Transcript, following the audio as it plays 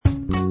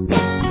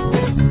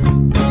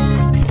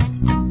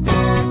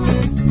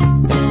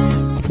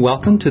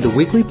Welcome to the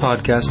weekly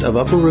podcast of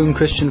Upper Room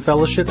Christian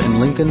Fellowship in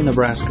Lincoln,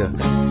 Nebraska.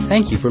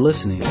 Thank you for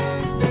listening.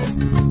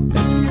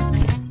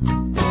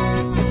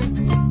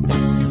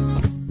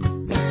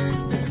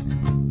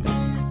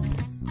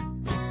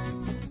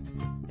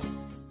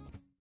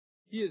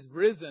 He is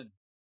risen.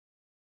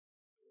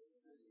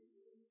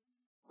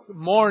 Good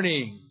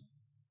morning.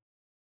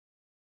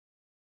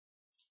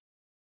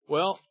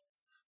 Well,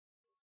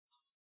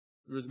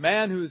 there was a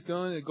man who was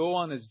going to go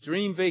on his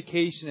dream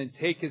vacation and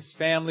take his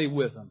family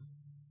with him.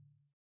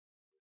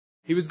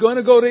 He was going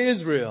to go to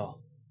Israel.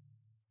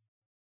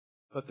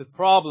 But the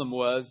problem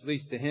was, at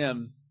least to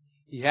him,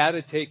 he had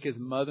to take his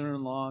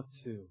mother-in-law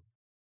too.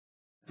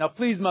 Now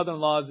please,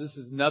 mother-in-laws, this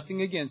is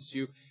nothing against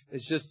you.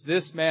 It's just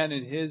this man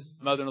and his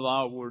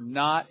mother-in-law were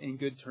not in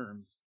good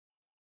terms.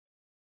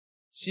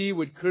 She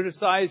would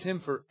criticize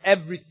him for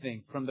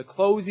everything, from the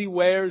clothes he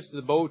wears to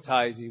the bow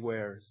ties he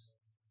wears.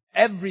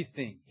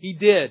 Everything he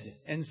did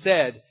and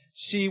said,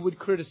 she would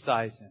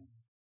criticize him.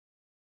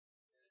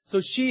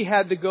 So she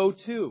had to go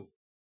too.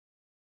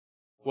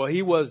 Well,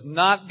 he was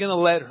not going to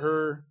let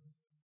her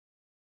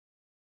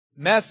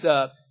mess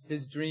up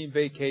his dream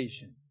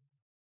vacation.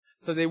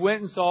 So they went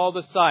and saw all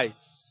the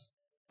sights,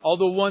 all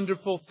the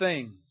wonderful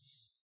things.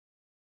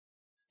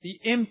 The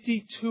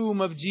empty tomb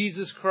of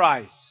Jesus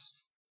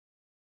Christ.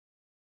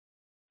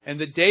 And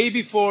the day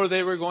before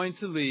they were going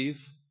to leave,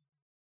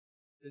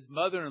 his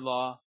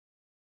mother-in-law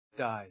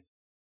died.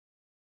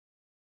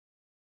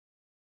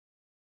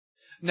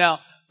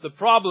 Now, the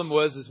problem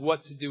is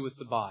what to do with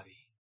the body.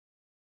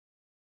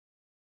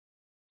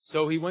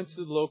 So he went to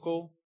the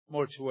local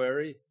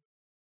mortuary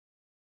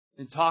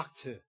and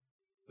talked to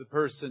the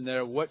person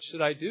there. What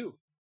should I do?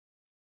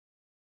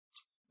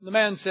 The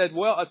man said,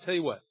 well, I'll tell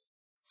you what.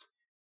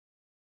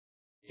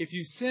 If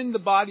you send the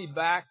body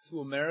back to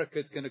America,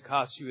 it's going to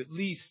cost you at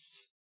least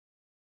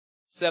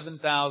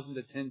 $7,000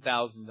 to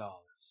 $10,000.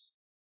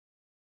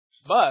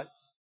 But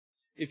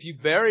if you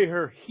bury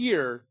her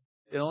here,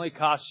 it only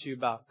costs you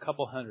about a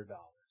couple $100.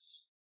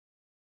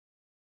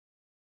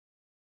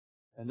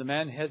 And the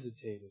man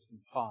hesitated and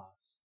paused.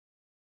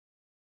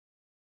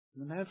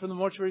 And the man from the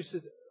mortuary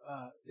said,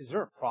 is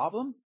there a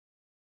problem?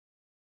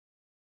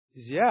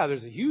 He said, yeah,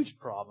 there's a huge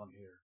problem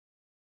here.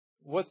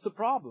 What's the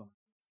problem?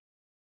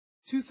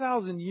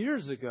 2,000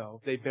 years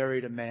ago, they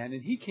buried a man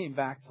and he came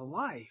back to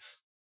life.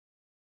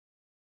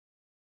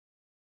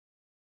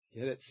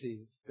 Get it? See,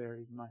 it's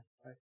buried in my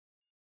life.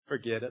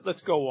 Forget it.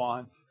 Let's go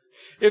on.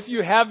 If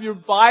you have your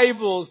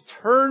Bibles,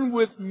 turn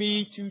with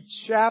me to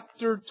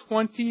chapter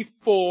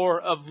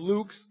 24 of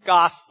Luke's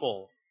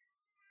Gospel.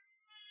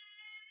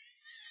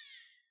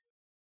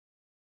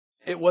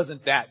 It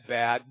wasn't that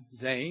bad,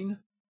 Zane.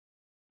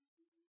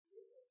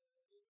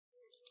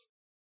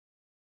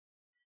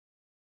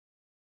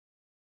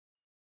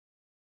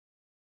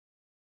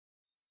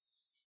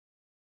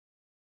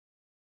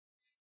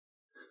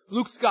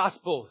 Luke's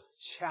Gospel,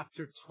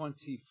 chapter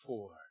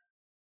 24,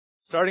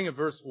 starting at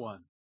verse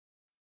 1.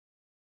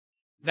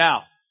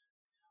 Now,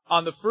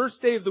 on the first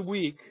day of the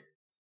week,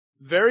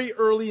 very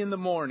early in the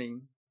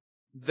morning,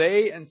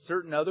 they and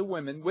certain other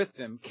women with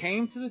them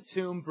came to the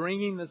tomb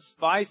bringing the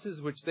spices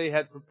which they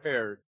had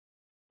prepared.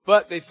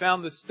 But they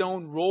found the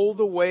stone rolled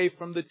away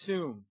from the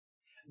tomb.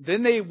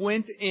 Then they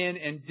went in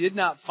and did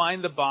not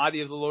find the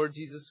body of the Lord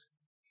Jesus.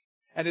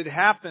 And it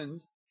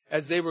happened,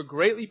 as they were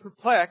greatly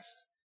perplexed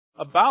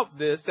about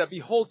this, that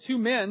behold, two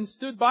men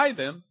stood by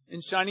them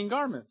in shining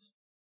garments.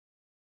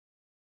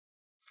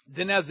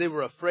 Then as they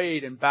were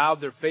afraid and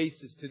bowed their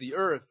faces to the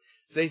earth,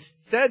 they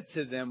said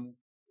to them,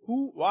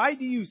 why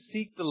do you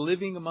seek the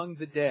living among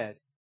the dead?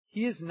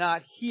 He is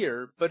not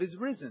here, but is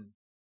risen.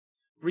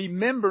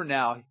 Remember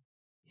now,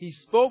 he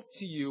spoke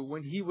to you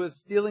when he was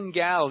still in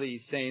Galilee,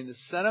 saying, the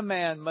Son of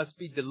Man must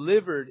be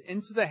delivered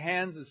into the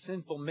hands of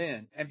sinful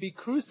men, and be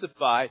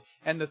crucified,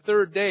 and the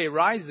third day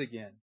rise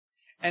again.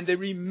 And they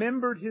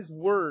remembered his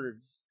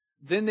words.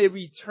 Then they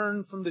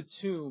returned from the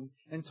tomb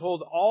and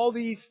told all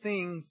these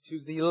things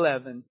to the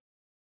 11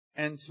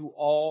 and to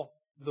all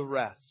the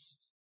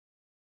rest.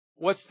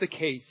 What's the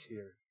case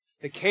here?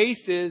 The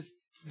case is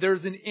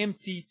there's an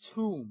empty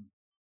tomb.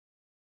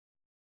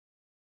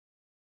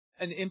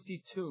 An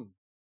empty tomb.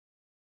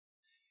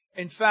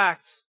 In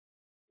fact,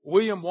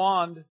 William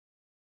Wand,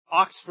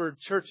 Oxford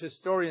church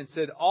historian,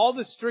 said all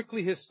the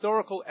strictly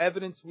historical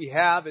evidence we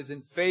have is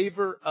in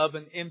favor of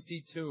an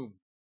empty tomb.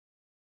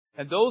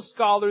 And those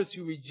scholars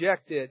who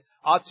reject it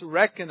ought to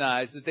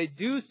recognize that they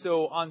do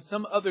so on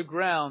some other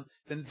ground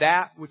than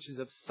that which is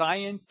of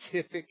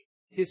scientific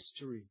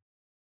history.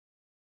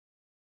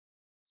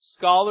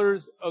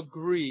 Scholars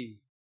agree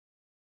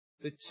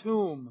the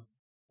tomb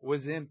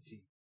was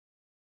empty.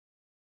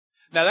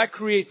 Now that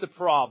creates a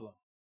problem.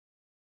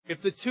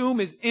 If the tomb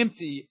is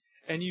empty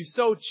and you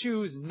so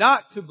choose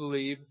not to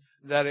believe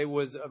that it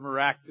was a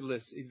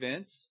miraculous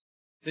event,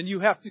 then you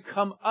have to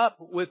come up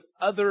with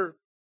other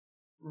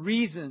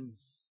reasons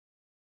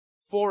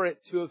for it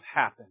to have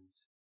happened.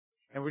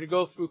 And we're going to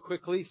go through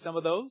quickly some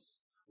of those.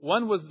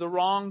 One was the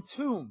wrong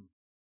tomb.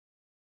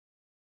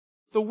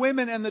 The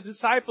women and the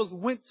disciples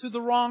went to the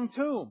wrong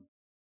tomb.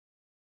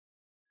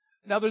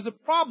 Now there's a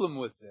problem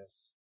with this.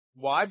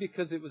 Why?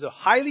 Because it was a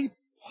highly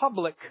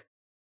public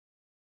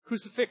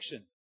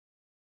crucifixion.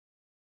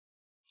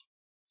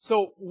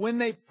 So when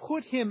they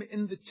put him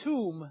in the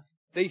tomb,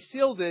 they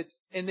sealed it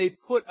and they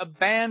put a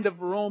band of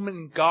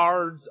Roman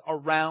guards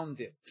around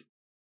it.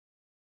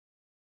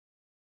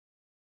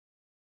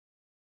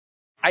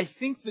 I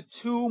think the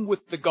tomb with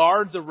the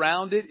guards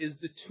around it is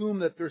the tomb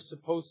that they're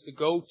supposed to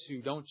go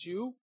to, don't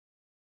you?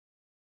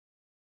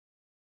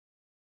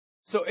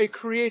 So it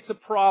creates a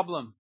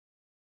problem.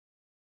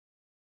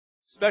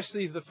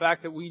 Especially the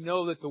fact that we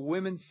know that the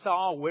women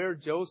saw where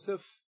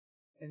Joseph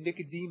and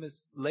Nicodemus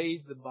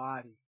laid the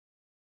body.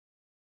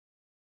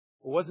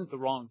 It wasn't the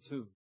wrong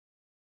tomb.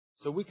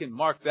 So we can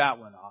mark that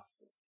one off.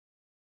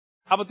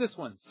 How about this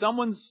one?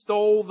 Someone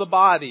stole the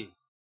body.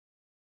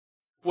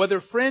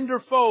 Whether friend or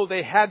foe,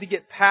 they had to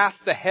get past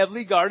the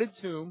heavily guarded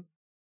tomb,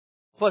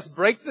 plus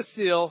break the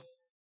seal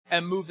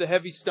and move the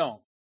heavy stone.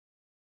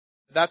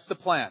 That's the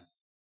plan.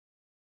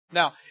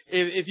 Now,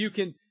 if you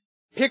can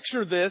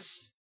picture this,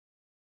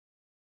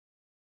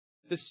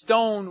 the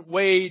stone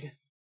weighed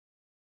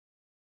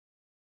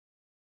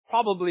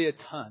probably a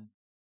ton.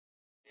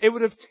 It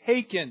would have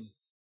taken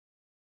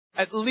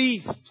at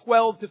least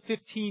 12 to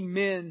 15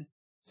 men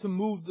to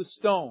move the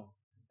stone.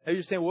 Now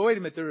you're saying, well, wait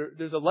a minute,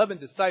 there's 11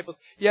 disciples.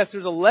 Yes,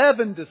 there's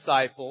 11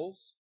 disciples,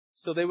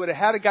 so they would have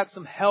had to got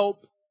some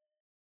help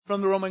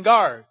from the Roman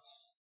guards.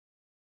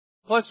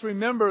 Plus,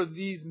 remember,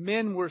 these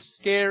men were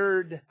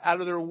scared out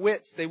of their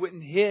wits. They went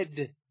and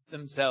hid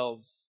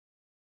themselves.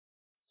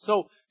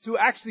 So, to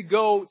actually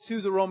go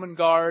to the Roman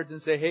guards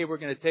and say, hey, we're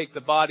going to take the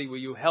body. Will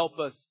you help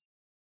us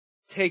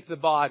take the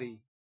body?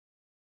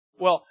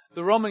 Well,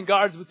 the Roman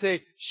guards would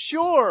say,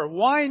 sure,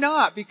 why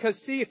not? Because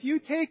see, if you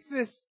take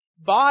this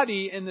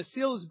body and the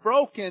seal is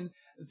broken,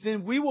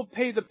 then we will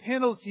pay the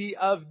penalty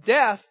of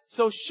death.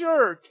 So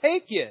sure,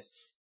 take it.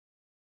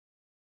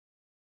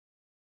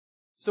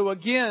 So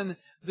again,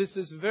 this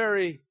is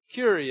very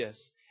curious.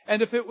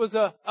 And if it was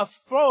a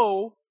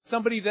foe,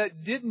 somebody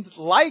that didn't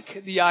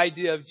like the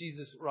idea of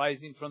Jesus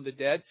rising from the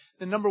dead,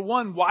 then number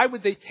one, why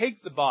would they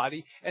take the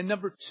body? And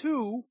number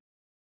two,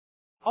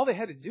 all they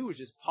had to do was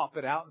just pop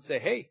it out and say,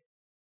 hey,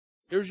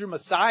 here's your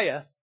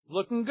Messiah,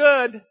 looking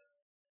good.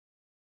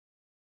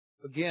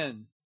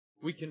 Again,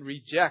 we can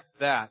reject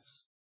that.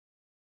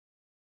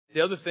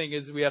 The other thing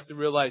is we have to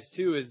realize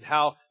too is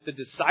how the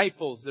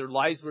disciples, their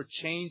lives were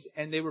changed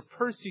and they were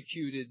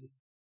persecuted.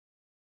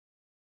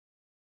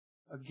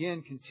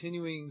 Again,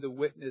 continuing the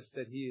witness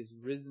that He is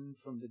risen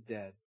from the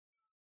dead.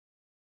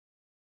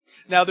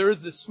 Now there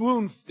is the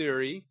swoon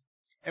theory,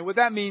 and what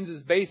that means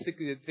is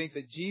basically to think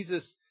that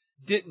Jesus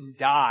didn't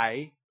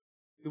die.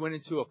 He went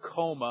into a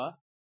coma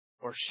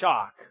or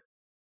shock.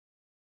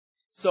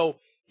 So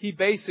He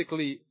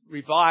basically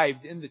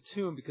revived in the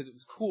tomb because it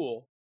was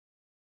cool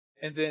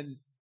and then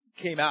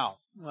came out.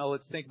 Well,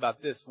 let's think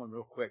about this one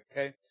real quick,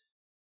 okay?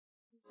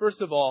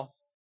 First of all,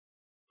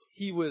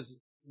 He was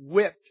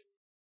whipped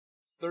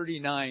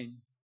 39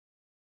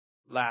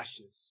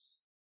 lashes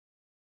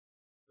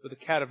with a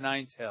cat of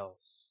nine tails,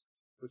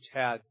 which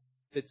had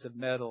bits of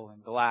metal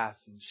and glass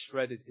and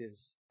shredded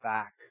His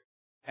back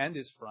and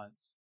His front.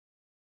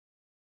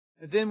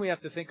 And then we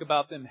have to think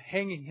about them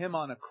hanging Him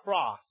on a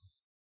cross,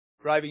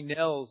 driving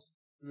nails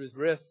through His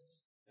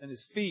wrists and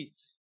His feet.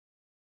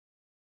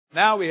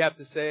 Now we have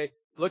to say,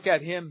 look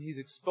at Him, He's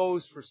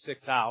exposed for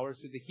 6 hours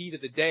through the heat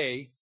of the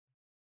day.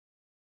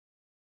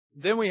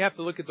 Then we have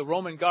to look at the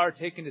Roman guard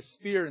taking a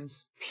spear and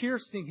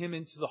piercing Him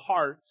into the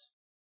heart.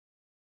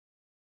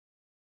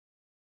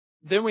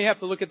 Then we have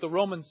to look at the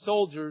Roman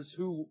soldiers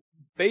who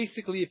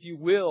basically, if you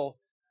will,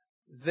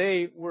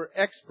 they were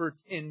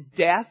experts in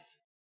death.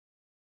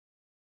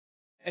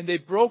 And they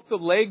broke the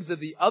legs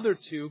of the other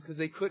two because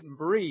they couldn't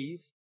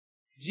breathe.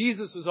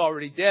 Jesus was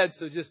already dead,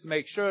 so just to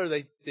make sure,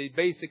 they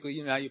basically,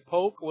 you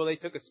poke. Well, they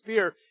took a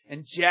spear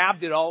and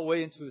jabbed it all the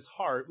way into His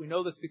heart. We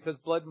know this because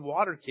blood and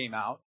water came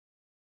out.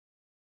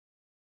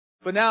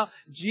 But now,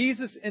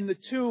 Jesus in the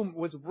tomb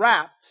was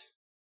wrapped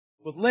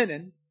with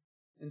linen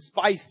and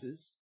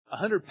spices,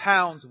 100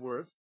 pounds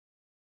worth.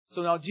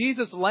 So now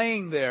Jesus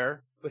laying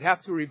there would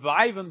have to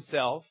revive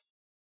Himself,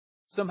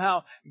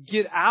 somehow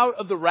get out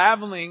of the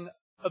raveling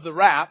of the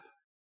wrap.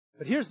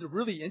 But here's the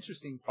really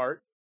interesting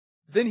part.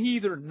 Then He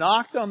either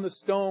knocked on the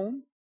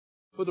stone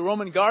for the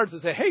Roman guards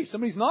to say, hey,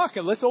 somebody's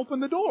knocking, let's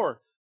open the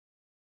door.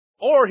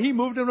 Or He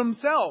moved it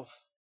Himself.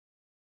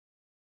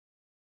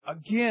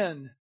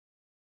 Again,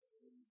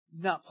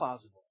 not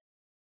plausible.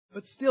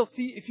 But still,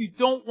 see, if you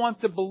don't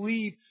want to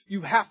believe,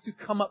 you have to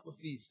come up with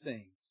these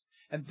things.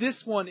 And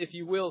this one, if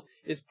you will,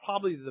 is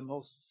probably the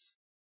most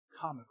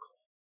comical.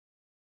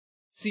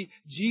 See,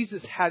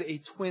 Jesus had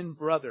a twin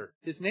brother.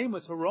 His name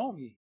was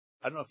Hiromi.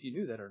 I don't know if you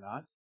knew that or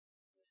not.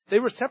 They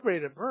were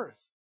separated at birth.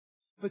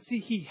 But see,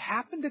 he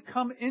happened to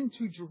come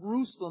into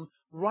Jerusalem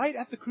right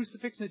at the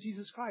crucifixion of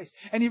Jesus Christ.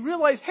 And he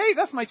realized, hey,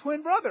 that's my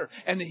twin brother.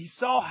 And he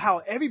saw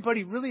how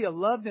everybody really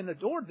loved and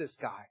adored this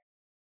guy.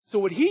 So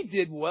what he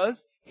did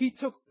was, he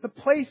took the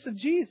place of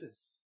Jesus.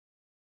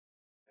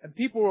 And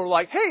people were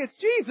like, hey, it's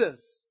Jesus.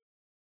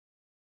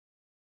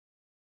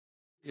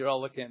 You're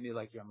all looking at me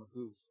like I'm a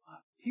goof.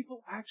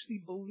 People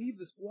actually believe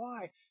this.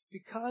 Why?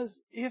 Because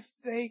if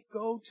they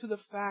go to the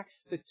fact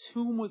the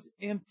tomb was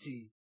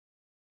empty,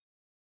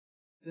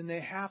 then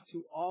they have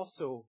to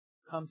also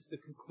come to the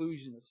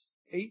conclusion of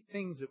 8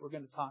 things that we're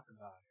going to talk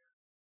about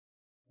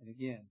here. And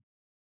again,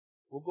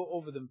 we'll go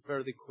over them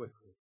fairly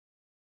quickly.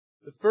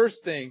 The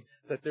first thing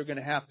that they're going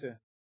to have to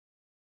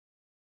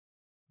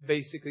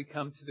basically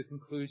come to the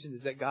conclusion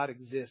is that God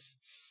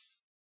exists.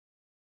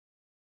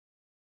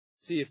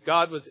 See, if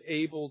God was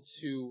able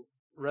to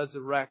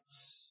resurrect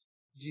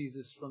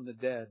Jesus from the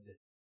dead,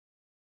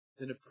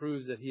 then it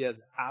proves that He has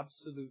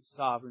absolute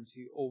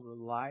sovereignty over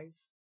life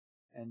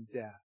and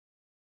death.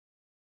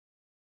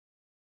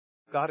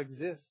 God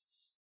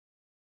exists.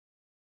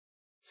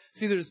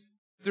 See,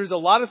 there's a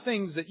lot of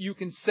things that you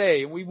can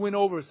say, and we went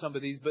over some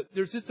of these, but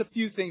there's just a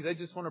few things I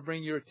just want to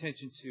bring your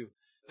attention to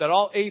that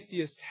all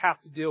atheists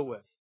have to deal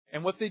with.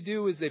 And what they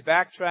do is they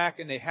backtrack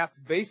and they have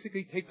to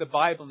basically take the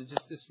Bible and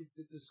just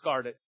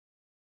discard it.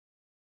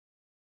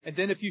 And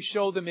then if you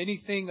show them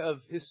anything of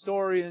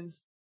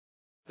historians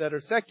that are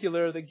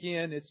secular,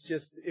 again,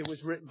 it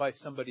was written by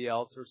somebody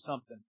else or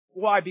something.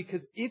 Why?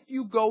 Because if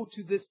you go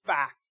to this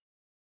fact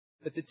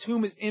that the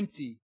tomb is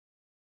empty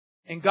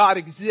and God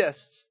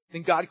exists,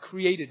 then God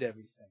created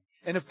everything.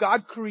 And if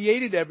God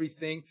created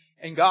everything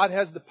and God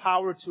has the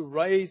power to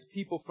raise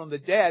people from the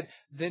dead,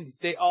 then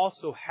they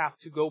also have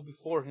to go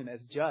before Him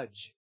as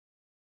judge.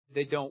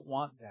 They don't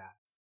want that.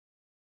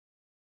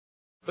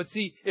 But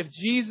see, if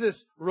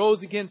Jesus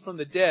rose again from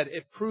the dead,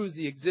 it proves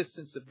the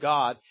existence of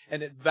God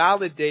and it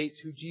validates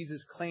who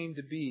Jesus claimed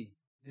to be,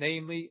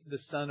 namely the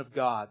Son of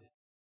God,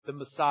 the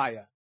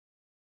Messiah.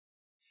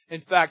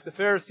 In fact, the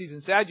Pharisees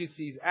and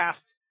Sadducees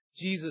asked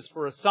Jesus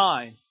for a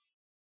sign.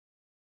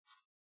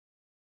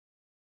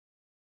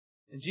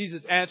 And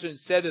Jesus answered and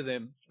said to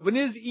them, "When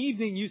it is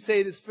evening, you say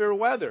it is fair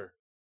weather,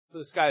 for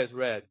the sky is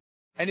red.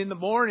 And in the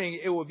morning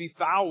it will be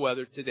foul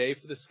weather today,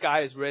 for the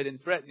sky is red and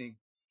threatening.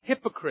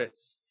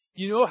 Hypocrites!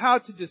 You know how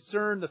to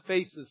discern the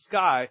face of the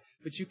sky,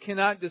 but you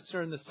cannot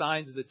discern the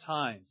signs of the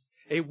times.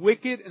 A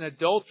wicked and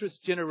adulterous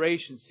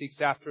generation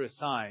seeks after a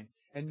sign,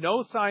 and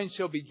no sign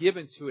shall be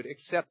given to it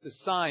except the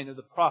sign of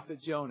the prophet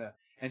Jonah.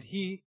 And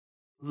he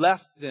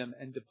left them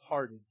and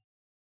departed.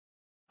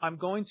 I'm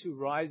going to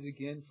rise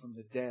again from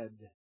the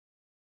dead."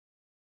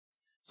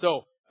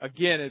 So,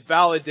 again, it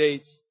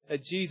validates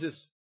that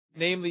Jesus,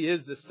 namely,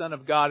 is the Son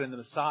of God and the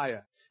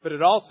Messiah. But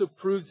it also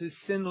proves His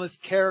sinless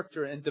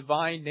character and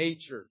divine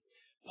nature.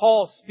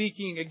 Paul,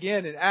 speaking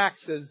again in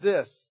Acts, says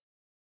this,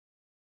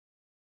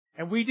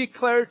 "And we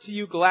declare to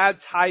you glad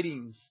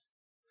tidings,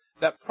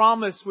 that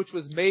promise which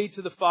was made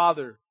to the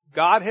Father.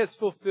 God has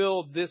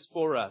fulfilled this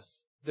for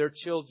us, their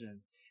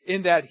children,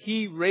 in that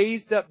He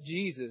raised up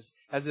Jesus,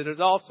 as it is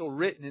also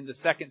written in the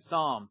 2nd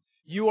Psalm,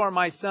 'You are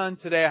my Son,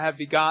 today I have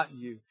begotten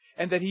you,'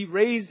 and that He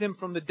raised Him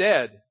from the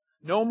dead,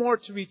 no more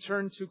to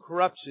return to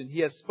corruption.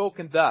 He has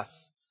spoken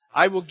thus,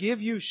 'I will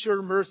give you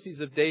sure mercies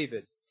of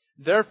David.'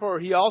 Therefore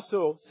He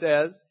also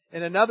says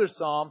in another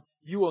psalm,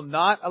 'You will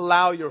not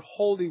allow your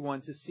Holy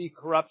One to see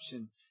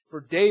corruption.' For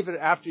David,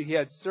 after he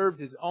had served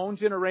his own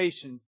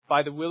generation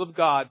by the will of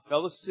God,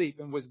 fell asleep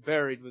and was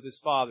buried with his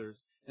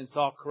fathers and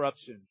saw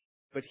corruption.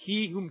 But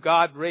He whom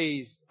God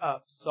raised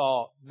up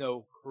saw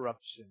no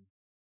corruption,"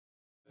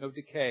 no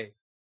decay.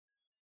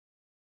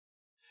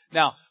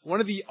 Now,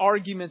 one of the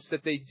arguments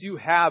that they do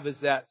have is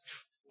that,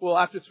 well,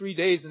 after 3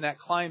 days in that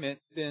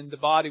climate, then the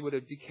body would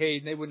have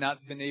decayed and they would not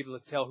have been able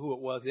to tell who it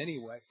was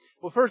anyway.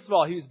 Well, first of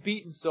all, he was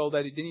beaten so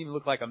that he didn't even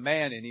look like a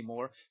man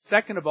anymore.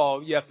 Second of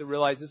all, you have to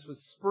realize this was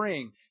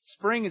spring.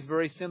 Spring is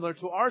very similar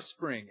to our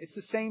spring. It's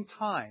the same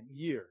time,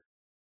 year.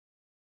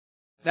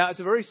 Now, it's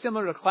very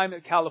similar to climate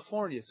of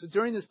California. So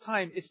during this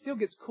time, it still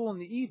gets cool in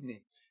the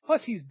evening.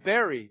 Plus, he's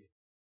buried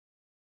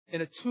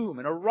in a tomb,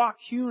 in a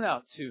rock-hewn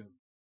out tomb,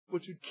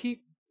 which would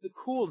keep the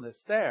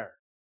coolness there.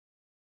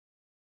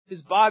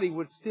 His body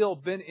would still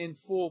have been in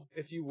full,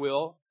 if you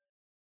will,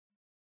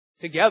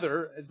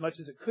 together as much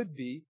as it could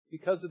be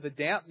because of the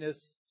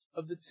dampness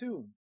of the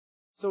tomb.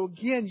 So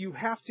again, you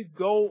have to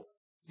go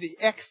to the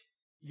X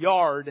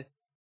yard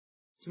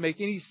to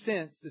make any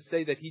sense to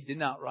say that He did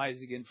not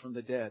rise again from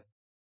the dead.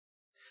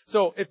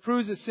 So it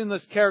proves His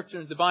sinless character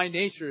and divine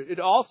nature. It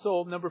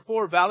also, number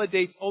 4,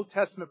 validates Old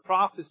Testament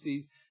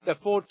prophecies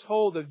that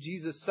foretold of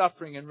Jesus'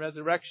 suffering and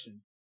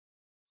resurrection.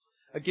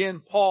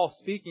 Again, Paul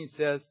speaking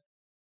says,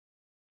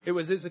 "It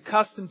was His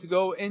custom to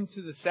go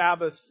into the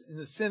Sabbaths in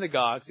the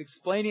synagogues,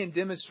 explaining and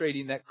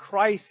demonstrating that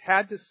Christ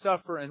had to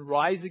suffer and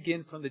rise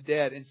again from the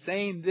dead, and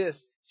saying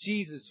this,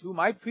 Jesus, whom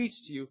I preach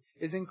to you,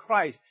 is in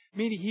Christ."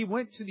 Meaning He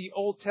went to the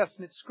Old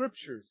Testament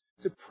scriptures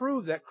to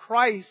prove that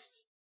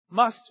Christ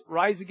must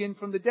rise again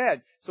from the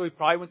dead. So He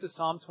probably went to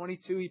Psalm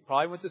 22, He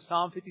probably went to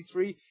Psalm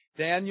 53,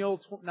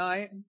 Daniel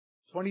 9,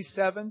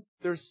 27.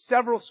 There's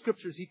several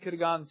scriptures He could have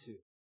gone to.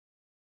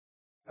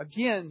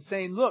 Again,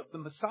 saying, look, the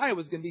Messiah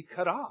was going to be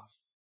cut off.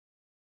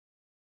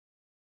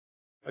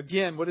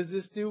 Again, what does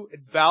this do?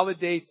 It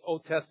validates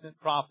Old Testament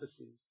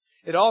prophecies.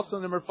 It also,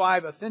 number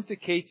 5,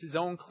 authenticates His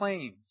own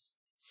claims.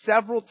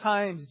 Several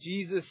times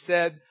Jesus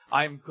said,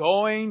 I'm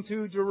going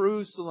to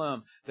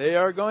Jerusalem. They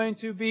are going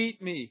to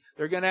beat me.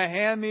 They're going to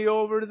hand me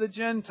over to the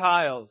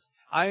Gentiles.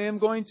 I am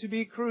going to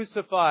be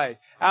crucified.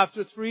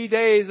 After 3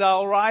 days,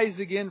 I'll rise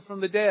again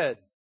from the dead.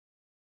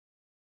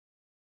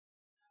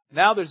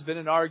 Now there's been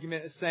an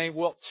argument saying,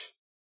 well,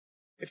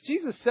 if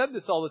Jesus said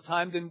this all the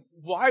time, then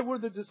why were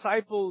the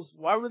disciples,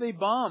 why were they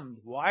bummed?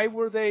 Why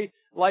were they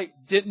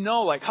didn't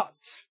know,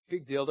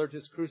 big deal, they're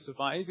just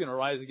crucifying. He's going to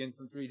rise again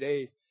from 3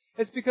 days.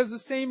 It's because the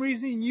same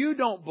reason you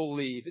don't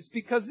believe. It's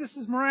because this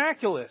is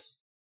miraculous.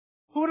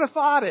 Who would have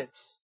thought it?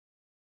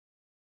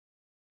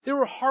 They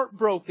were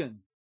heartbroken.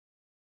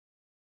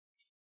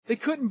 They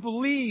couldn't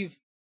believe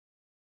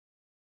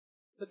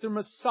that their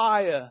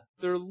Messiah,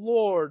 their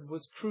Lord,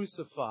 was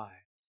crucified.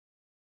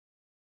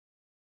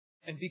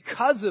 And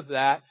because of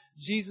that,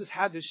 Jesus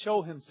had to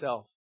show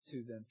Himself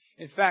to them.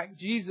 In fact,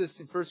 Jesus,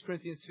 in 1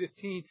 Corinthians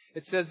 15,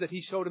 it says that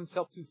He showed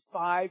Himself to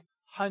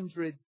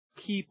 500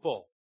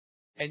 people.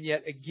 And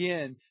yet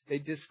again, they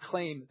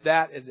disclaim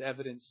that as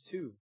evidence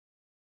too.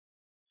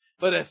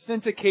 But it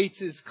authenticates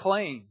His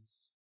claims.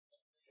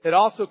 It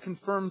also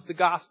confirms the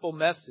gospel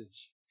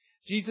message.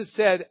 Jesus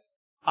said,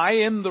 I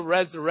am the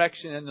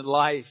resurrection and the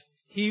life.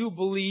 He who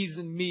believes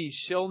in me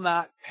shall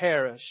not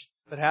perish,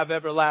 but have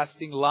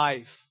everlasting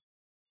life.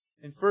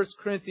 In 1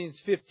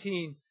 Corinthians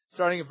 15,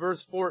 starting at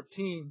verse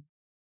 14,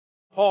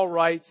 Paul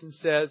writes and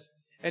says,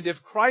 and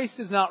if Christ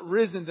is not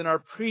risen, then our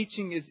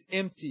preaching is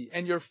empty,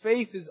 and your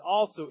faith is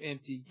also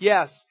empty.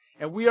 Yes,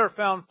 and we are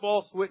found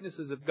false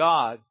witnesses of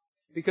God,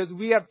 because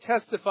we have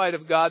testified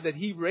of God that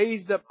He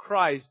raised up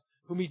Christ,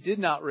 whom He did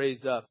not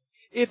raise up,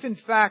 if in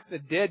fact the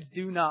dead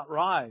do not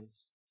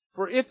rise.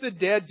 For if the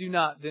dead do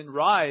not then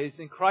rise,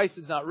 then Christ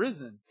is not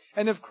risen.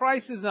 And if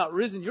Christ is not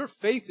risen, your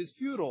faith is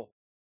futile.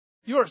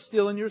 You are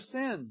still in your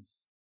sins.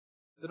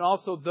 Then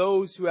also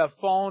those who have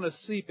fallen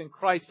asleep in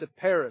Christ have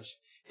perished.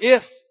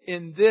 If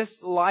in this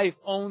life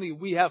only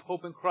we have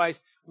hope in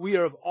Christ, we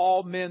are of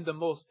all men the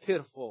most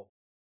pitiful.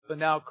 But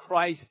now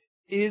Christ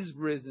is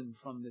risen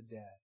from the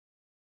dead.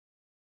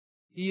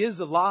 He is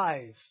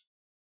alive,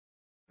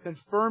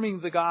 confirming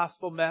the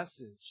gospel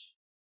message.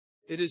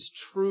 It is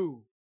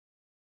true.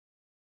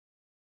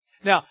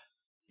 Now,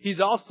 He's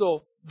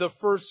also the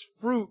first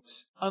fruit.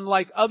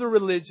 Unlike other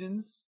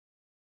religions,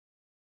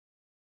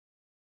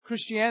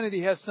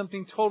 Christianity has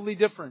something totally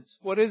different.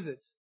 What is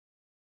it?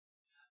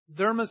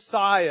 Their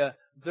Messiah,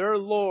 their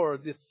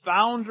Lord, the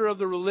founder of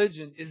the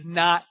religion, is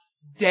not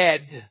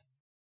dead.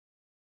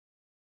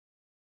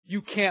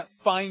 You can't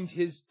find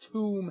His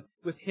tomb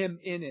with Him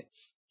in it.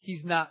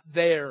 He's not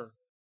there.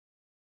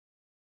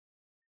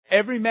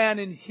 Every man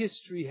in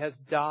history has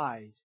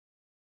died.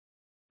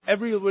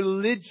 Every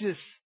religious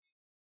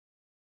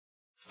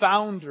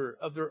founder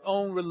of their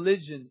own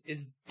religion is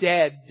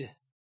dead.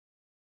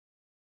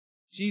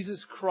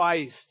 Jesus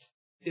Christ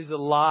is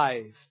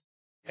alive,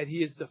 and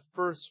He is the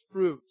first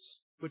fruits,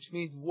 which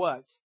means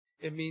what?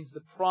 It means the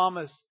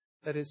promise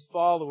that His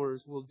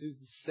followers will do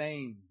the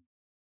same.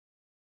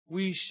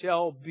 We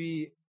shall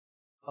be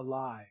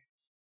alive.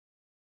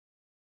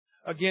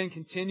 Again,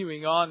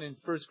 continuing on in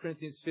 1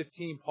 Corinthians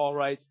 15, Paul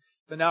writes,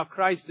 but now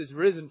Christ is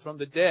risen from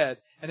the dead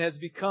and has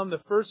become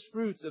the first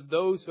fruits of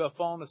those who have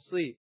fallen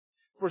asleep.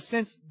 For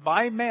since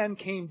by man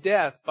came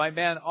death, by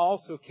man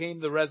also came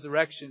the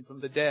resurrection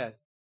from the dead.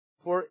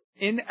 For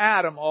in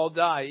Adam all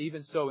die,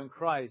 even so in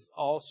Christ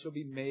all shall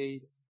be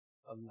made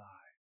alive.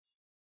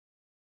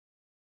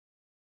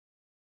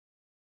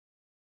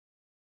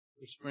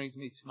 Which brings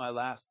me to my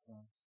last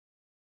point.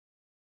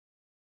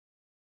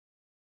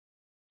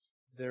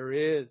 There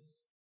is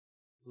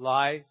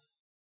life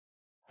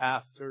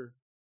after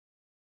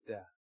death.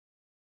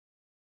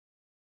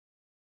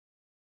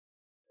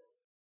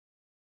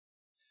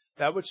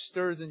 That which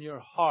stirs in your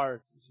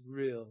heart is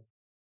real.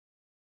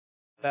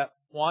 That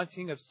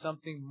wanting of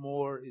something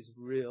more is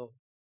real.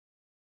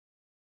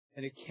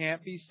 And it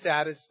can't be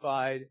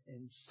satisfied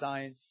in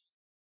science.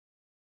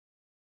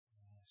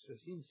 Should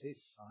I even say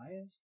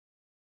science?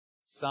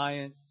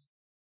 Science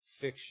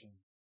fiction.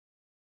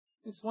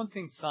 It's one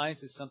thing,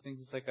 science is something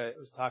just like I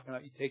was talking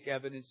about. You take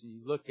evidence and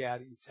you look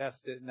at it, you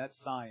test it, and that's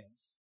science.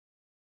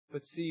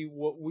 But see,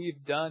 what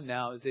we've done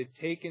now is they've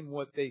taken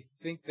what they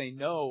think they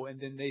know, and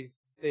then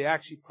they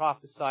actually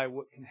prophesy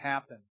what can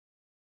happen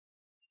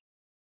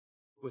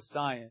with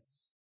science.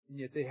 And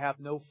yet they have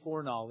no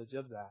foreknowledge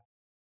of that.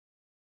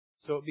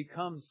 So it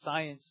becomes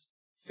science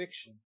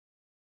fiction.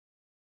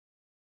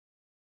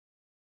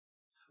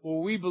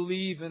 Well, we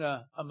believe in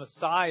a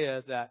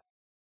Messiah that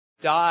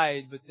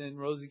died but then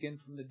rose again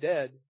from the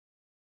dead.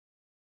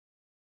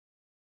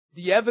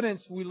 The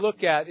evidence we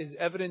look at is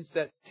evidence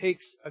that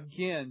takes,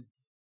 again,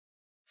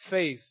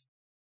 faith.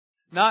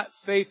 Not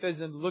faith as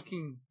in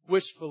looking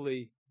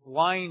wishfully,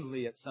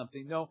 blindly at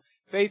something. No,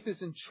 faith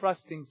is in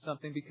trusting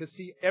something, because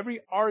see, every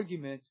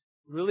argument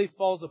really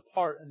falls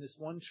apart in this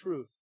one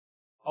truth.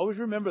 Always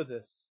remember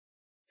this.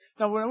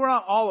 Now, we're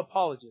not all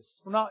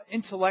apologists. We're not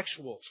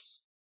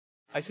intellectuals.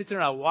 I sit there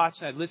and I watch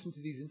and I listen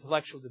to these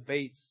intellectual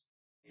debates,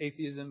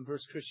 atheism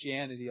versus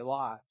Christianity, a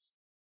lot.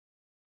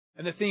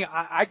 And the thing,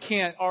 I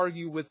can't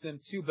argue with them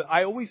too, but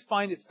I always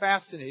find it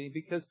fascinating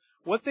because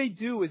what they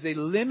do is they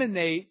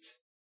eliminate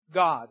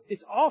God.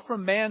 It's all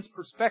from man's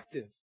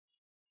perspective.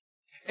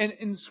 And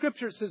in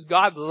Scripture it says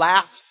God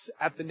laughs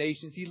at the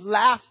nations. He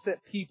laughs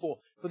at people,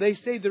 for they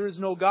say there is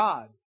no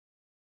God.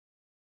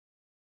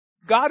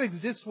 God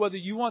exists whether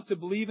you want to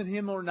believe in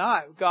Him or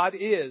not. God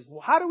is.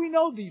 Well, how do we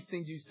know these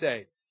things, you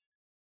say?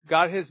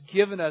 God has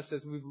given us,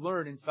 as we've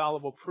learned,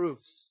 infallible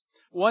proofs.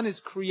 One is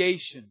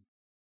creation.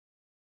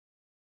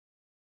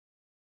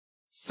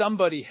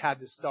 Somebody had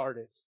to start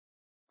it.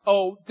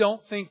 Oh,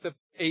 don't think the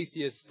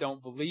atheists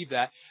don't believe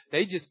that.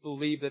 They just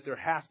believe that there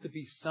has to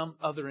be some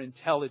other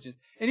intelligence.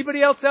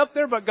 Anybody else out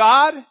there but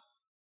God?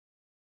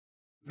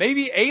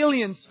 Maybe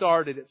aliens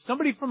started it.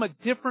 Somebody from a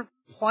different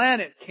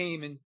planet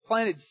came and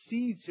planted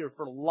seeds here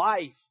for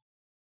life.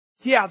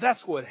 Yeah,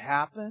 that's what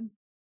happened.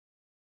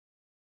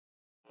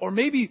 Or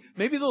maybe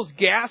those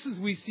gases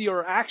we see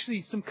are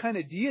actually some kind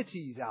of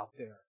deities out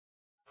there.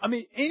 I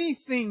mean,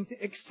 anything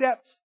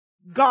except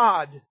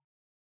God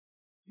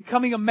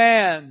becoming a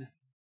man,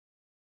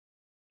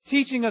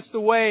 teaching us the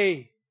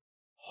way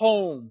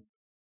home,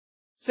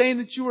 saying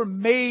that you were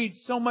made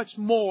so much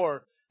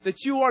more,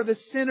 that you are the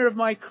center of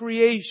my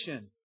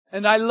creation,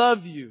 and I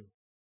love you.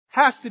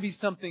 Has to be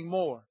something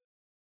more.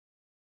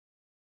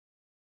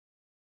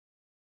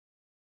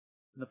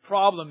 And the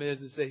problem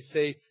is they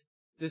say,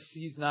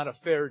 He's not a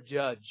fair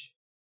judge.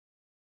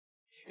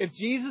 If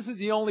Jesus is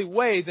the only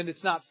way, then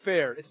it's not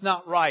fair. It's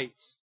not right,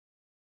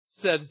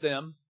 says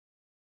them.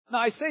 Now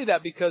I say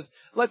that because,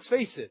 let's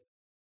face it,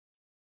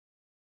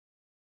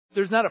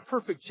 there's not a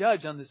perfect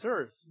judge on this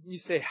earth. You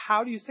say,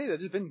 how do you say that?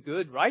 There's been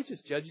good, righteous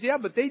judges. Yeah,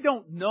 but they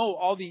don't know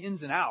all the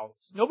ins and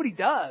outs. Nobody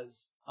does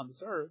on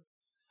this earth.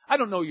 I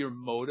don't know your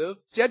motive.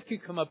 Jed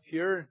could come up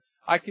here and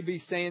I could be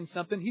saying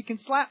something. He can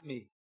slap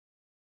me.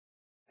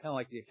 Kind of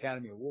like the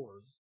Academy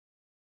Awards.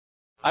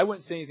 I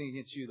wouldn't say anything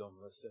against you though,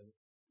 Melissa.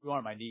 You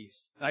are my niece.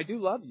 And I do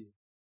love you.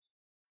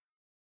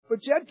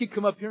 But Jed could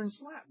come up here and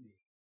slap me.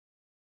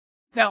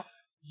 Now,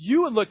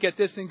 you would look at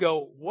this and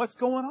go, what's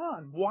going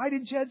on? Why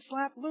did Jed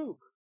slap Luke?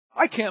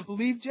 I can't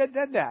believe Jed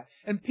did that.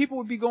 And people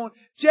would be going,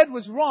 Jed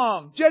was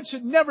wrong. Jed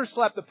should never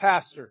slap the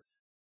pastor.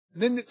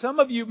 And then some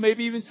of you may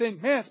be even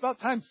saying, man, it's about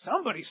time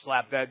somebody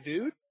slapped that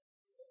dude.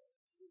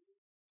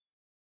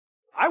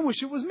 I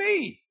wish it was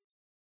me.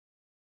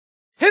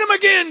 Hit him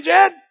again,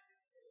 Jed!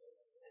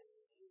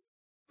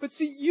 But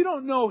see, you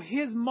don't know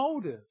his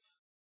motive.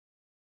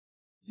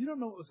 You don't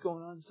know what was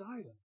going on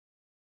inside him.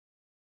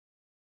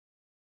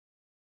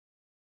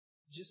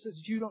 Just as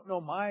you don't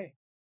know my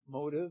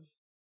motive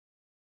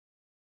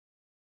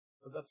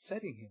of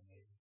upsetting him,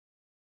 maybe.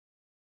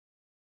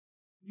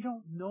 You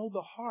don't know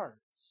the heart.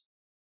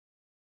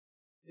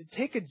 It'd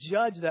take a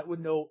judge that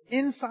would know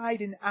inside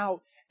and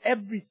out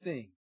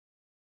everything.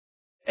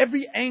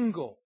 Every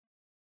angle.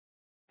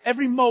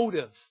 Every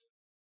motive.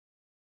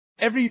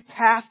 Every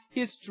past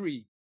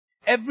history.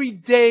 Every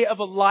day of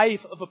a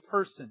life of a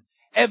person.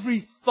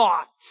 Every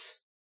thought.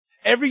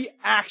 Every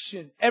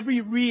action.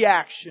 Every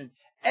reaction.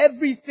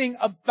 Everything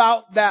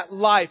about that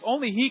life.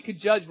 Only He could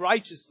judge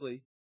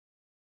righteously.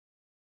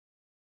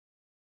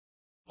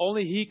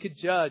 Only He could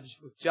judge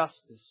with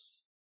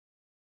justice.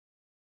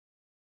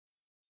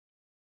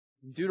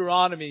 In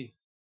Deuteronomy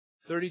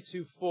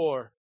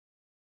 32:4,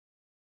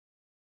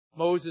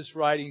 Moses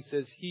writing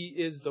says, He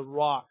is the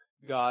rock,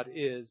 God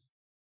is.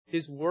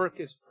 His work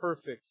is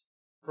perfect.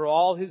 For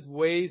all His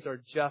ways are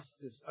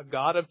justice, a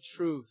God of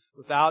truth,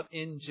 without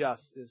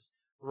injustice.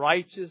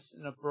 Righteous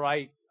and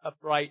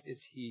upright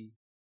is He.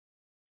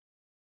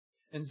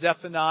 In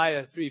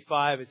Zephaniah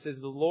 3:5, it says,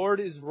 The Lord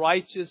is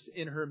righteous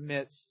in her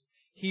midst.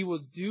 He will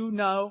do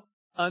no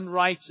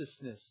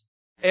unrighteousness.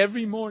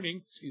 Every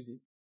morning,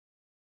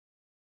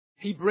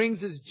 He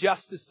brings His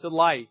justice to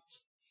light.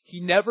 He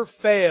never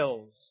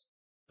fails,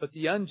 but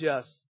the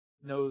unjust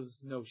knows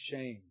no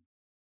shame.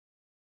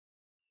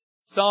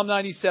 Psalm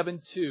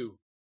 97:2.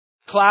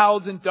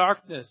 Clouds and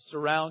darkness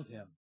surround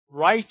Him.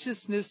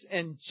 Righteousness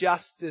and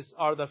justice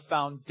are the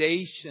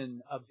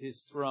foundation of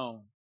His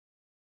throne.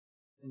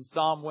 In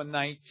Psalm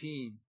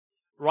 119,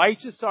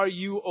 Righteous are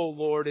you, O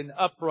Lord, and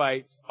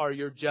upright are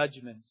your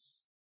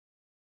judgments.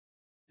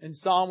 In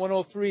Psalm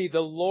 103,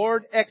 the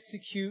Lord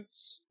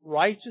executes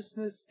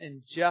righteousness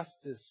and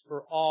justice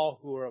for all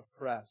who are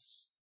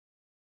oppressed.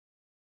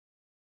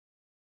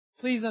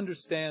 Please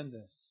understand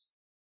this,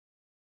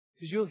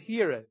 because you'll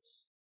hear it.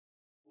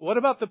 What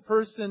about the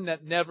person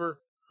that never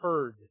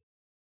heard?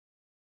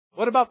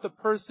 What about the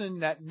person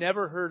that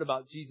never heard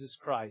about Jesus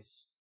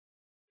Christ?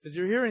 Because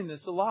you're hearing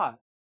this a lot.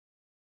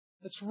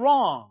 That's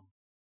wrong.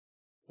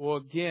 Well,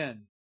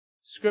 again,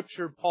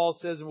 Scripture, Paul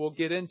says, and we'll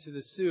get into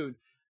this soon,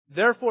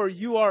 Therefore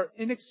you are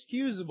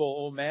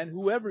inexcusable, O man,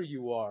 whoever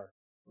you are,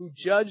 who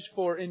judge,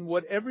 for in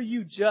whatever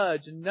you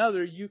judge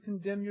another, you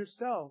condemn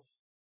yourself.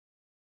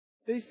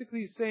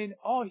 Basically saying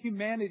all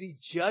humanity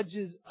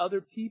judges other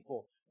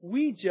people.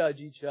 We judge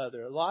each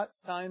other, a lot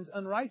of times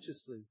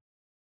unrighteously.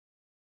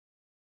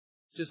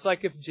 Just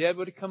like if Jed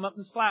would have come up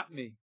and slapped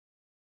me.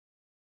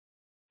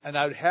 And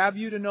I would have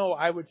you to know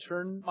I would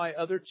turn my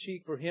other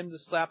cheek for him to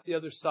slap the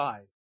other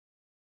side.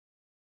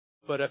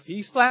 But if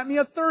he slapped me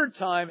a third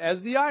time,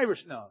 as the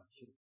Irish... No, I'm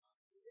kidding.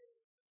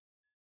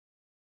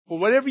 For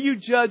whatever you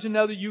judge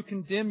another, you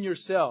condemn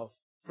yourself.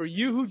 For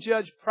you who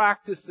judge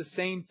practice the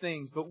same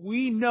things. But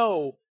we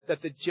know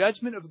that the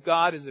judgment of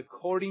God is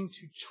according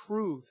to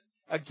truth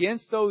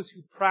against those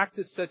who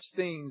practice such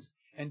things.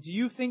 And do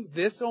you think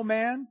this, O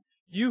man,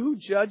 you who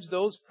judge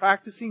those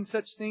practicing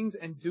such things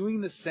and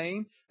doing the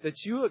same,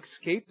 that you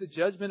escape the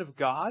judgment of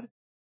God?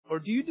 Or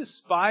do you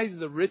despise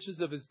the riches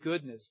of His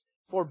goodness,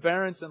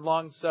 forbearance and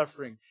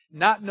long-suffering,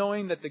 not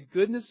knowing that the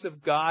goodness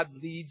of God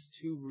leads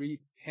to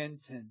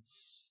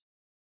repentance?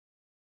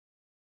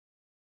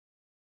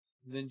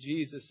 And then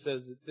Jesus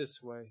says it this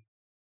way.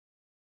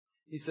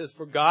 He says,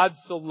 For God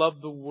so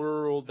loved the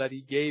world that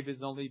He gave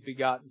His only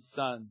begotten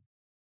Son,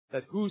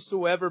 that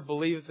whosoever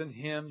believeth in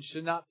Him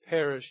should not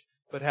perish,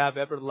 but have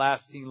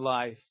everlasting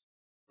life.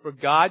 For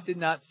God did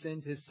not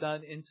send His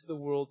Son into the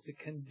world to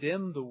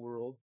condemn the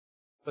world,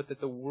 but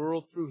that the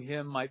world through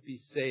Him might be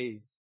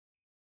saved.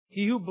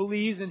 He who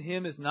believes in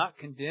Him is not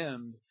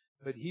condemned,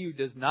 but he who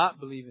does not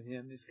believe in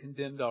Him is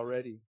condemned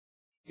already,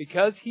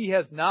 because he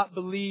has not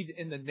believed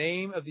in the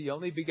name of the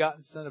only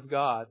begotten Son of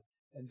God.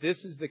 And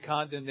this is the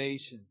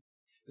condemnation,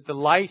 that the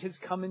light has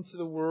come into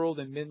the world,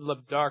 and men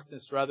love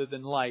darkness rather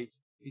than light,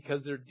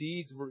 because their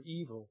deeds were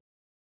evil.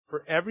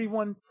 For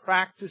everyone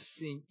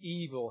practicing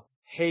evil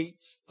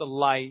hates the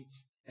light,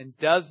 and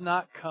does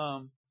not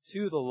come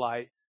to the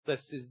light,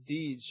 lest his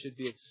deeds should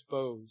be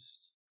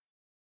exposed.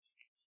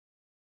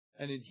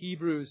 And in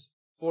Hebrews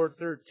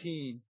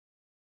 4:13,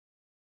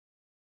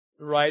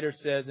 the writer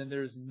says, And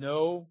there is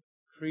no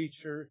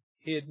creature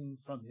hidden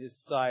from His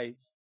sight,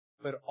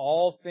 but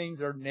all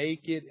things are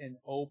naked and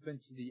open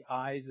to the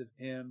eyes of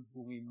Him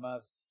who we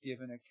must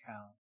give an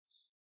account.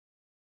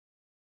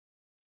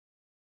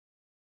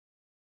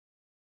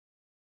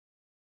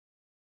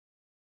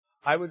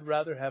 I would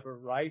rather have a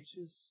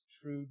righteous,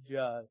 true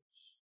judge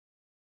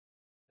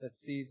that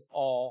sees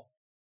all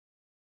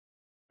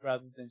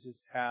rather than just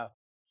half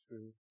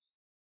truths.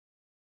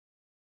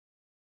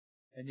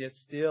 And yet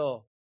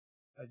still,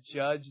 a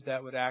judge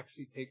that would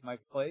actually take my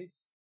place,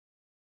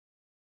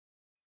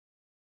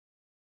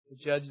 a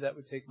judge that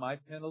would take my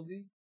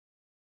penalty,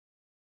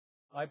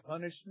 my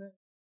punishment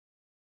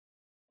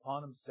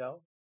upon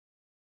Himself.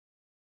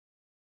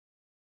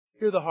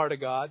 Hear the heart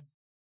of God.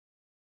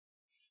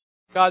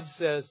 God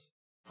says,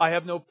 I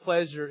have no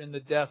pleasure in the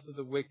death of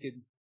the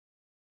wicked,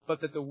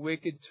 but that the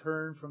wicked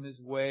turn from his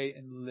way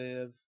and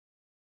live.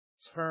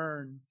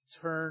 Turn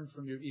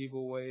from your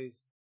evil ways.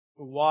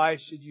 For why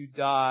should you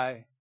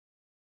die?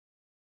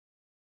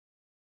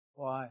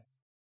 Why?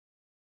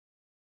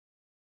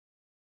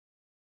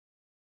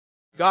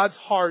 God's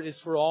heart is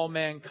for all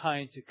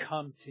mankind to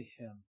come to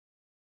Him.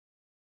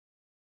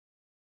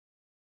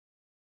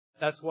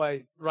 That's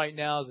why right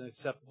now is an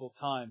acceptable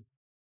time.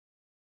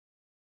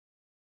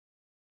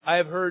 I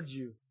have heard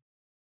you,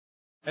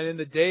 and in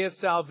the day of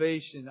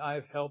salvation I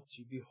have helped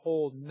you.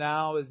 Behold,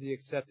 now is the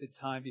accepted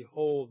time.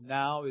 Behold,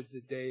 now is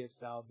the day of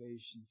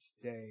salvation,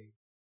 today.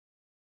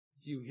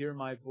 Do you hear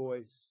my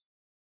voice?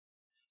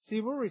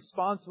 See, we're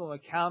responsible and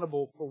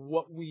accountable for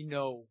what we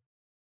know,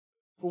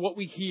 for what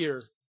we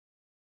hear.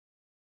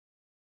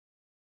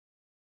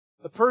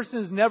 The person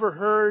has never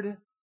heard,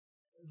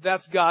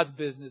 that's God's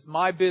business.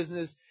 My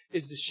business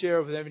is to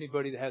share with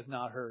anybody that has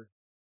not heard.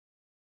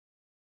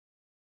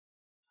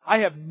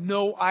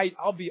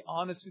 I'll be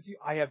honest with you,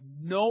 I have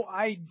no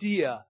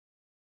idea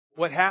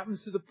what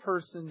happens to the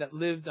person that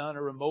lived on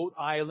a remote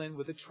island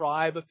with a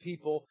tribe of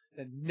people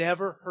that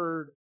never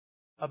heard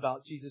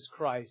about Jesus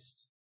Christ.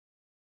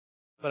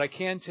 But I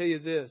can tell you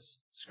this,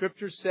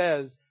 Scripture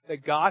says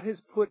that God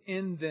has put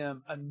in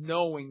them a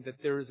knowing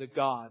that there is a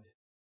God.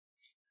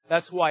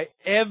 That's why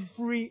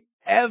every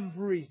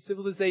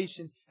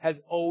civilization has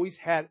always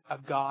had a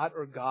God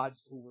or gods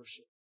to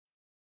worship.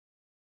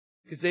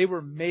 Because they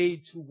were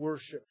made to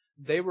worship.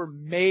 They were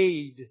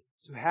made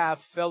to have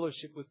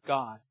fellowship with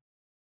God.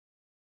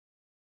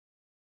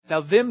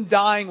 Now them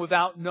dying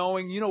without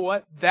knowing, you know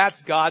what?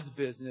 That's God's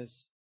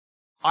business.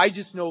 I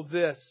just know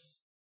this.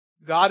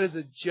 God is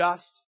a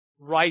just,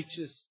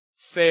 righteous,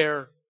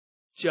 fair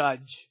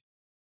judge.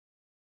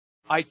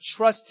 I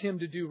trust Him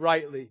to do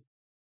rightly.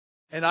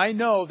 And I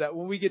know that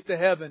when we get to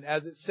heaven,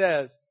 as it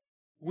says,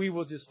 we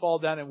will just fall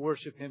down and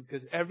worship Him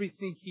because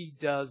everything He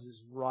does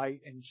is right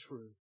and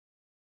true.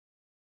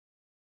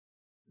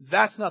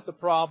 That's not the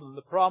problem.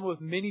 The problem with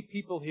many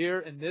people here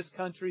in this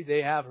country,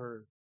 they have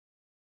heard.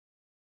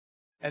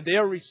 And they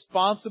are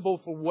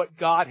responsible for what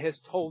God has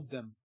told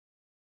them.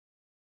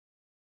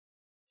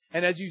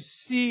 And as you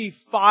see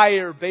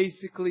fire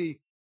basically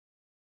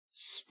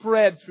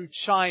spread through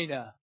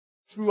China,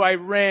 through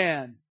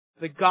Iran,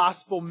 the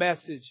gospel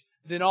message,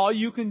 then all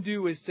you can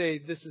do is say,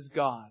 this is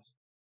God.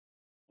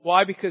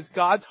 Why? Because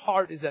God's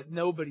heart is that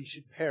nobody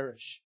should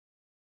perish,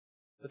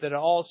 but that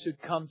all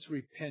should come to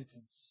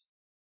repentance.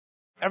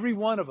 Every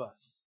one of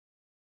us.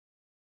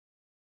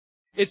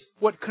 It's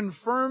what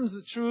confirms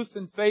the truth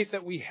and faith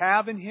that we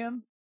have in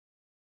Him.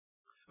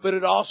 but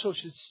it also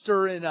should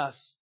stir in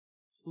us.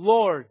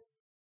 Lord,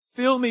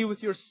 fill me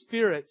with your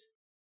Spirit.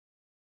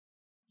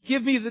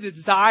 Give me the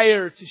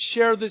desire to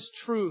share this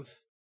truth.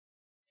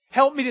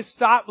 Help me to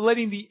stop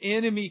letting the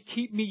enemy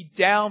keep me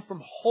down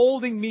from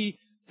holding me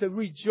to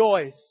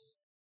rejoice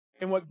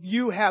in what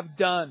you have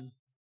done.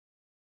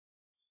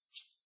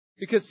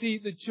 Because see,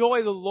 the joy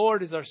of the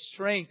Lord is our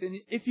strength. And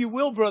if you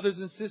will, brothers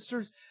and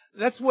sisters,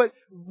 that's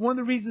one of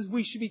the reasons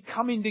we should be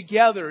coming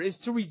together, is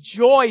to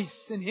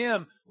rejoice in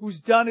Him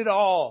who's done it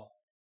all.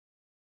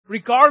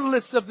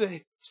 Regardless of the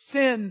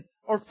sin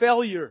or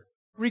failure,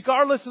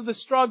 regardless of the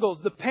struggles,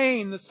 the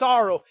pain, the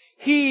sorrow,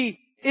 He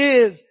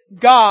is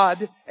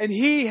God, and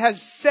He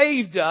has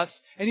saved us,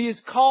 and He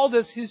has called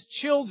us His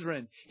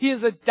children. He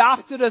has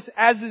adopted us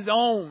as His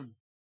own.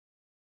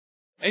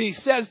 And He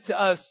says to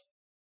us,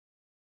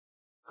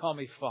 call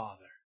me Father.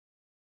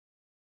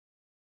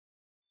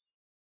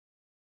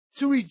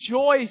 To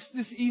rejoice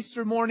this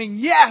Easter morning,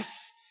 yes,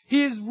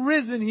 He is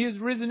risen. He is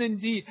risen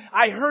indeed.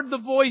 I heard the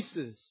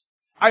voices.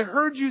 I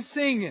heard you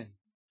singing.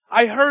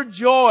 I heard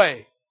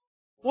joy.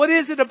 What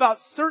is it about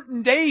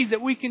certain days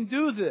that we can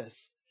do this?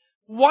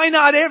 Why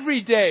not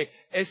every day?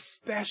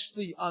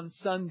 Especially on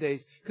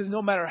Sundays. Because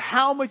no matter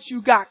how much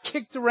you got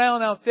kicked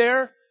around out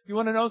there, you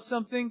want to know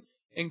something?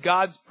 In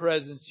God's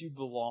presence you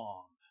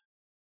belong.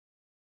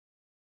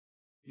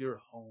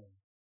 You're home.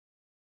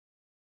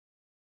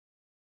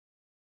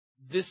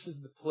 This is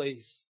the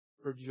place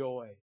for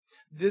joy.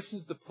 This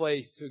is the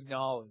place to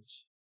acknowledge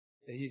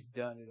that He's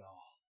done it all.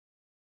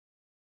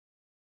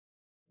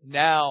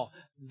 Now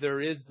there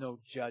is no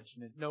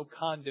judgment, no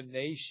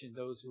condemnation,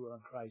 those who are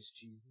in Christ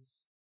Jesus.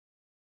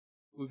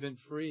 We've been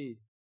freed.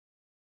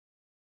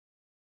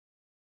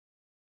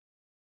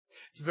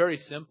 It's very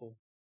simple.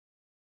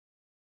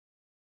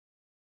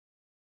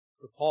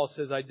 For Paul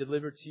says, I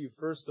delivered to you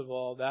first of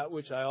all that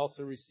which I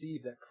also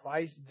received, that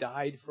Christ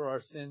died for our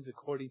sins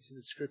according to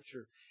the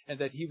Scripture, and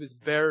that He was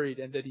buried,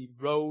 and that He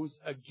rose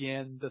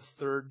again the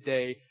third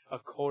day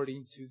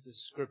according to the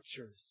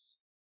Scriptures.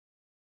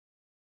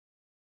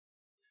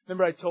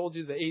 Remember I told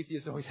you the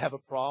atheists always have a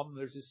problem?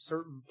 There's just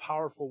certain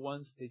powerful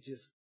ones they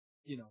just,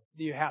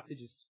 you have to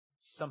just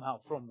somehow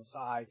throw them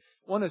aside.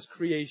 One is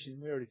creation.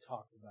 We already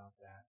talked about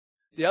that.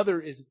 The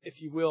other is,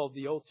 if you will,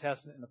 the Old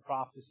Testament and the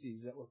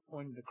prophecies that were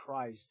pointing to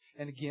Christ.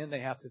 And again, they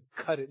have to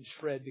cut it and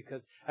shred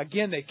because,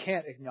 again, they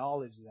can't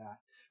acknowledge that.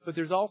 But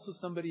there's also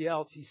somebody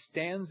else. He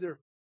stands there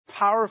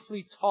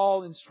powerfully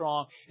tall and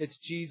strong. It's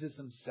Jesus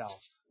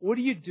Himself. What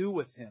do you do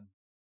with Him?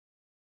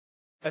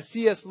 As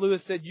C.S.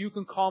 Lewis said, you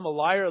can call Him a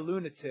liar, a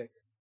lunatic.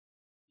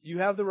 You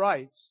have the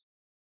right.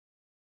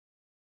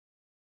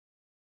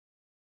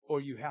 Or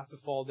you have to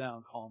fall down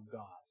and call Him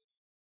God.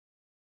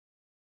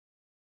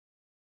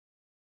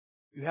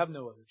 You have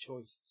no other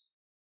choices.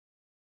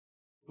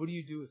 What do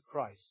you do with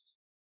Christ?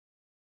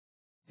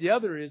 The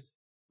other is,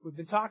 we've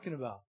been talking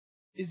about,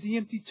 is the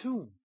empty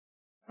tomb.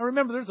 Now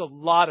remember, there's a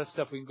lot of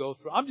stuff we can go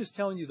through. I'm just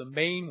telling you the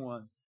main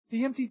ones.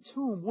 The empty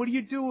tomb, what do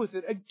you do with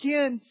it?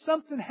 Again,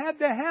 something had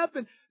to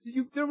happen.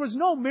 There was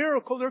no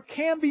miracle. There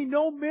can be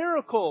no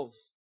miracles.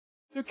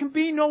 There can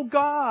be no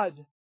God.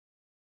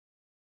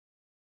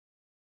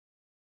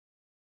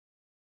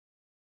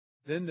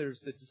 Then there's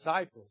the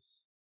disciples.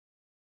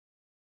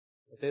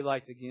 But they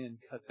like to, again,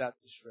 cut that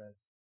to shreds.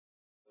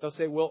 They'll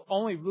say, well,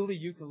 only really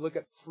you can look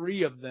at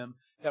 3 of them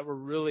that were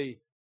really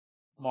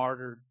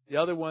martyred. The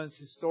other ones,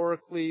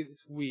 historically,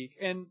 it's weak.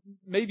 And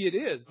maybe it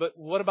is, but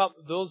what about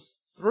those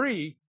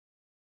 3?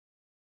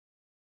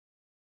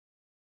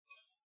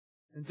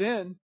 And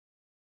then,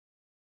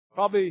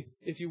 probably,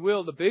 if you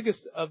will, the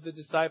biggest of the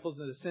disciples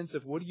in the sense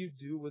of, what do you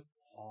do with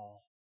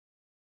Paul?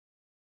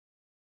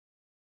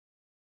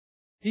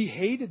 He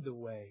hated the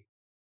way.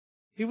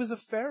 He was a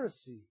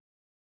Pharisee.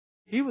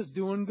 He was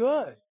doing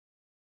good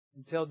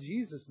until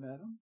Jesus met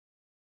him.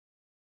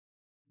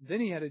 Then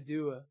he had to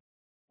do a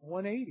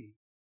 180.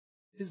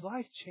 His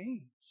life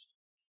changed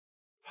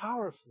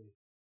powerfully.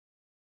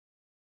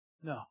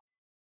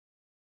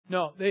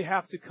 No, they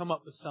have to come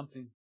up with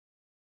something.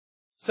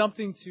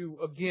 Something to,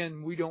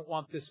 again, we don't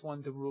want this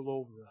one to rule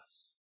over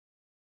us.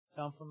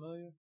 Sound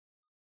familiar?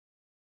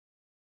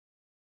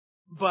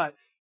 But,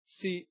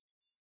 see,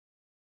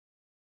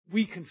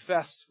 we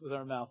confessed with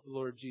our mouth the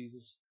Lord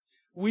Jesus.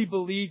 We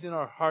believed in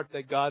our heart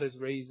that God has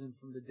raised Him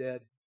from the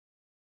dead.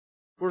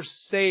 We're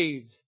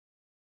saved.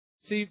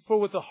 See, for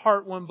with the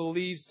heart one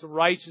believes to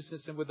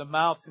righteousness, and with the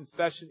mouth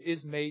confession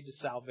is made to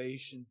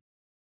salvation.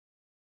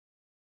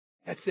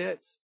 That's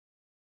it.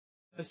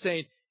 That's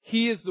saying,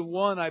 He is the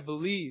one I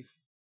believe.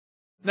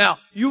 Now,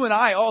 you and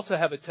I also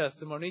have a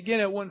testimony.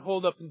 Again, it wouldn't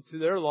hold up into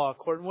their law of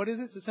court. And what is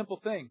it? It's a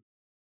simple thing.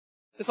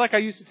 It's like I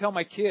used to tell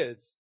my kids.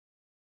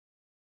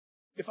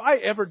 If I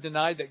ever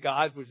denied that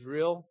God was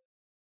real,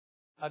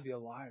 I'd be a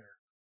liar.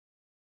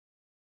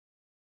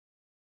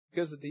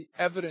 Because of the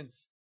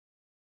evidence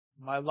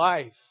in my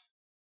life,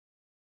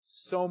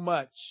 so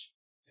much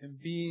Him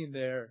being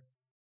there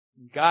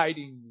and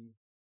guiding me.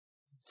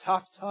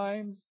 Tough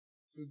times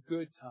through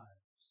good times.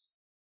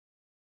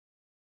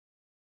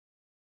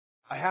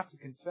 I have to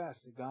confess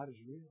that God is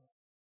real.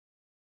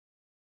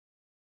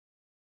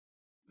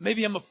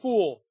 Maybe I'm a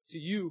fool to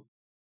you,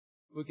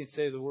 we can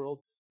say to the world,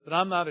 but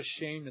I'm not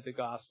ashamed of the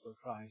gospel of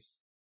Christ.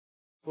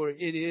 For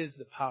it is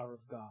the power of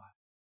God.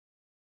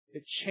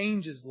 It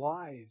changes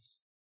lives.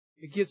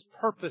 It gives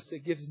purpose.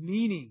 It gives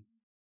meaning.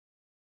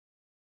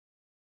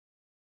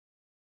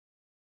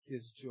 It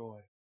gives joy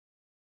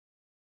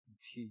and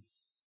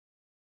peace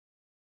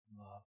and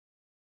love.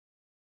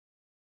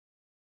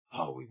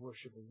 Oh, we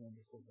worship a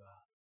wonderful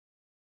God.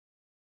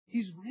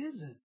 He's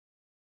risen.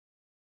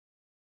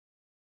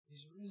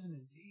 He's risen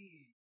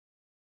indeed.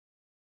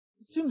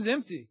 The tomb's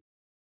empty.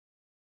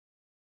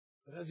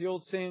 But as the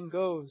old saying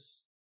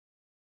goes,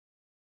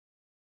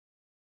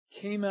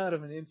 came out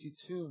of an empty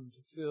tomb to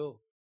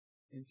fill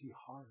empty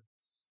hearts.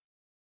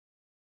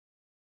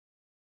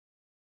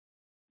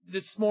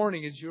 This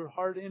morning, is your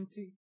heart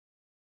empty?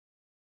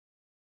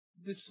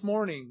 This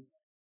morning,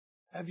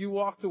 have you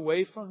walked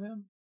away from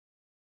Him?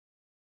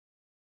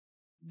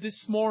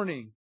 This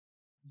morning,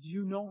 do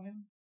you know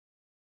Him?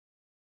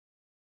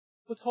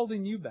 What's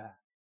holding you back?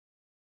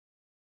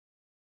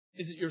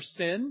 Is it your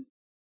sin?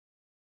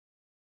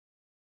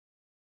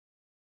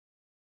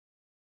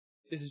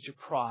 Is it your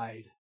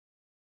pride?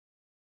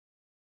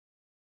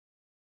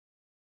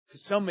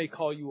 Because some may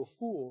call you a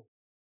fool.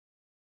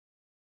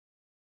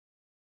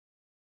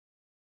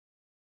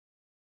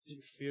 Is it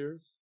your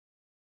fears?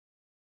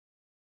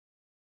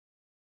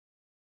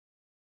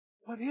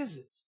 What is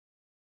it?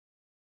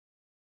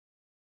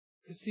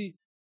 Because see,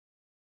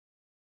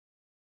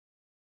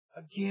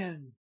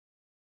 again,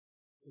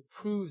 it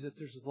proves that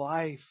there's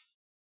life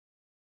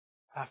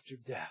after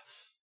death.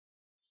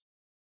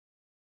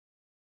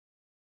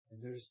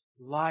 And there's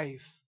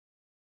life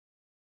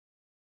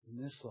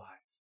in this life.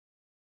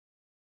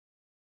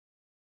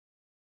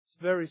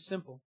 It's very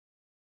simple.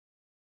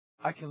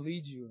 I can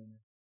lead you in it.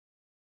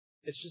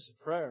 It's just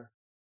a prayer.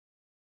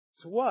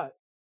 So what?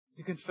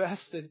 You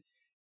confess that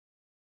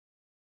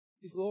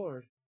He's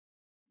Lord.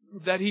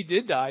 That He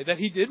did die. That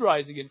He did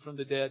rise again from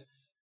the dead.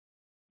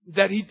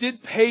 That He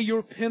did pay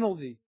your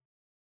penalty.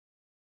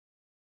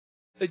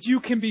 That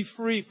you can be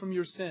free from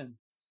your sins.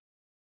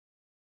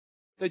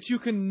 That you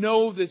can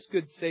know this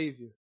good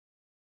Savior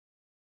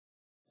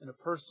in a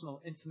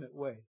personal, intimate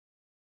way.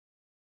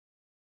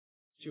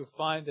 That you'll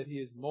find that He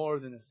is more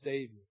than a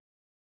Savior.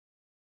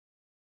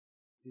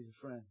 He's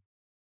a friend.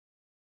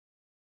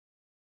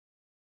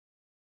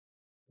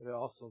 But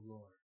also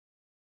Lord.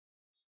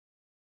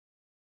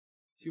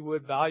 If you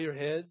would, bow your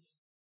heads.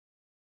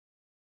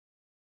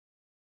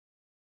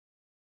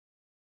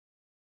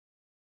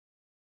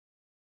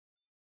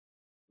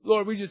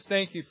 Lord, we just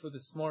thank You for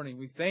this morning.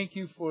 We thank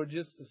You for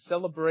just the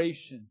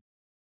celebration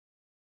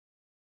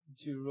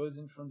that You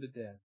risen from the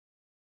dead.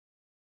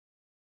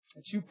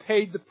 That You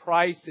paid the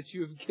price, that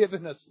You have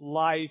given us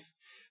life,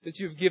 that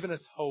You have given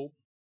us hope,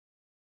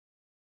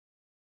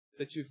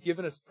 that You've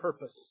given us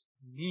purpose,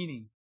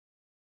 meaning.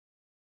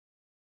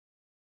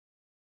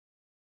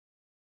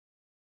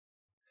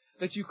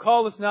 That You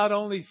call us not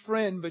only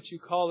friend, but You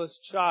call us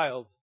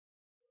child.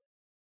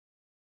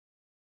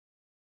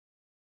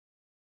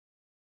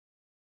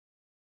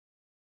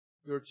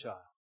 Your child.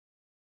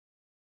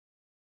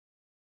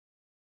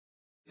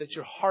 That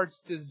Your heart's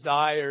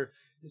desire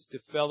is to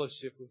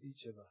fellowship with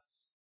each of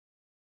us.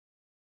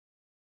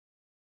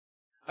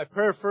 I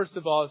pray first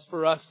of all is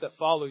for us that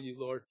follow You,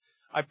 Lord.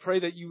 I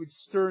pray that You would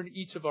stir in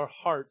each of our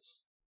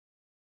hearts.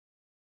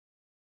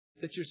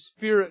 That Your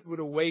Spirit would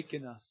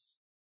awaken us.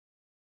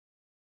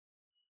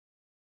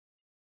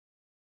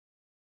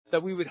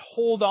 That we would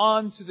hold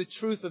on to the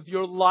truth of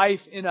Your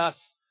life in us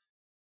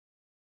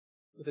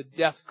with a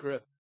death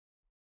grip.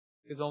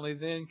 Because only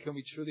then can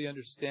we truly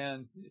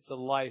understand it's a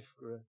life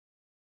grip.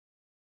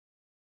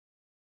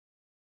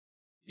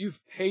 You've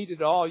paid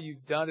it all.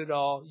 You've done it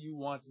all. You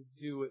want to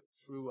do it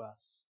through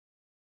us.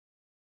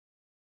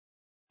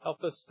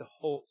 Help us to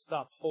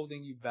stop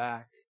holding You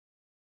back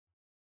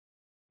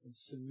and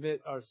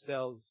submit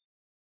ourselves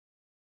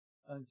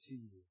unto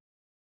You.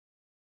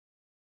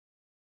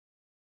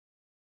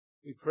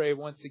 We pray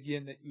once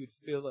again that You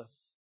would fill us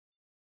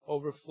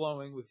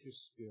overflowing with Your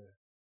Spirit.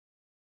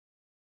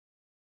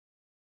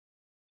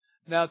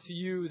 Now to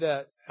you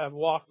that have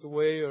walked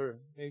away, or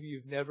maybe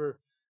you've never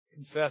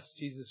confessed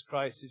Jesus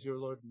Christ as your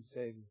Lord and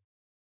Savior,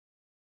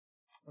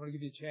 I want to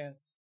give you a chance.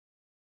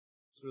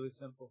 It's really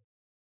simple.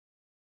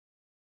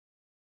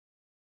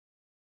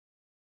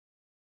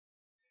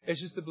 It's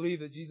just to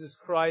believe that Jesus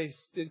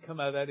Christ did come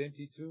out of that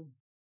empty tomb.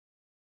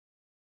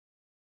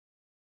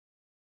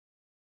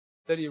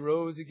 That He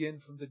rose again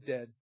from the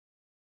dead.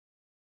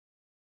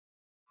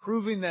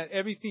 Proving that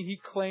everything He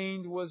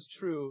claimed was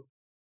true.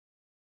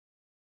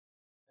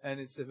 And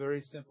it's a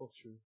very simple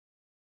truth.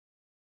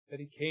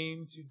 That He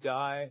came to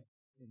die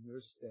in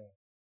your stead.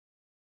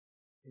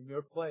 In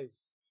your place.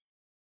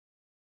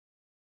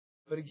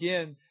 But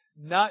again,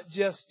 not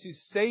just to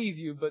save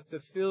you, but to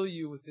fill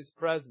you with His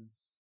presence.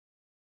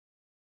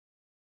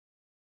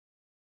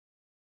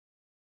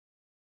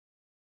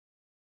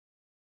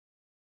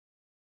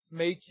 To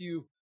make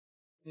you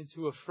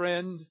into a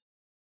friend,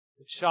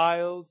 a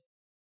child,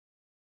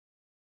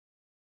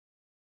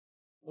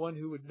 one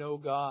who would know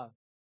God.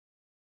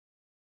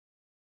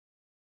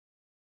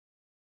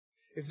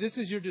 If this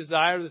is your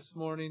desire this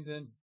morning,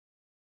 then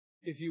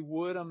if you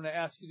would, I'm going to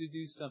ask you to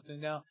do something.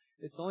 Now,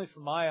 it's only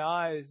for my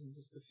eyes and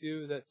just a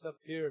few that's up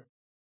here.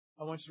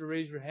 I want you to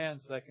raise your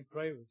hand so I can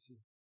pray with you.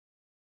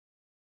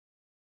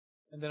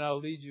 And then I'll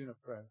lead you in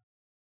a prayer.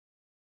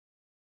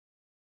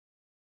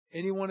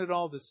 Anyone at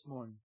all this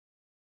morning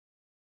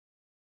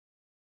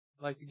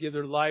would like to give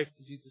their life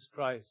to Jesus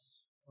Christ,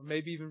 or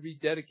maybe even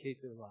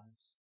rededicate their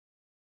lives.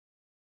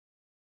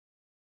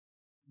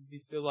 If you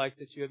feel like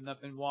that you have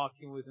not been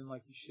walking with Him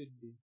like you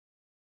should be,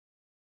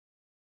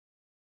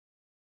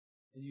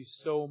 and you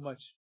so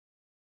much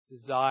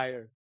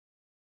desire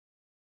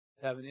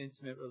to have an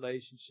intimate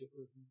relationship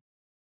with Him.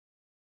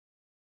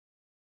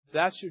 If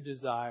that's your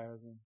desire,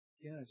 then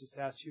again, I just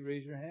ask you to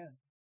raise your hand.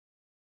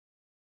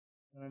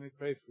 And I may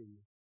pray for you.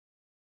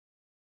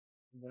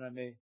 And then I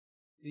may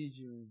lead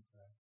you in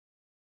prayer.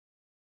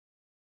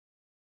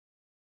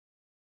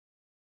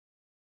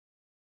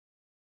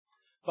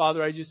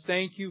 Father, I just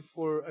thank you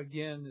for,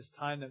 again, this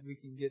time that we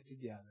can get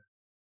together.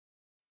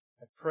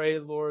 I pray,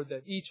 Lord,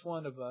 that each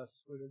one of us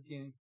would,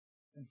 again,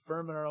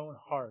 confirm in our own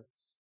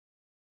hearts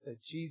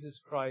that Jesus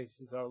Christ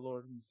is our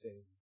Lord and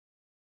Savior.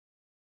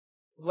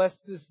 Bless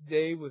this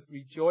day with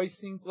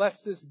rejoicing. Bless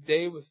this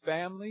day with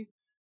family.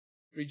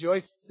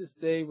 Rejoice this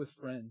day with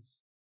friends.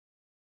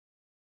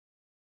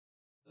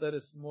 Let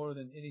us more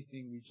than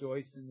anything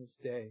rejoice in this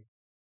day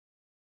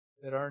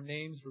that our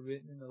names were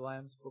written in the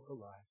Lamb's Book of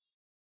Life.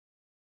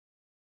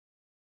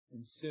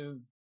 And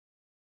soon,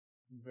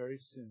 and very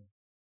soon,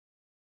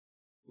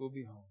 we'll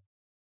be home.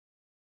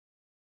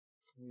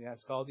 And we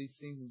ask all these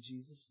things in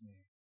Jesus'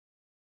 name.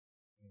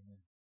 Amen.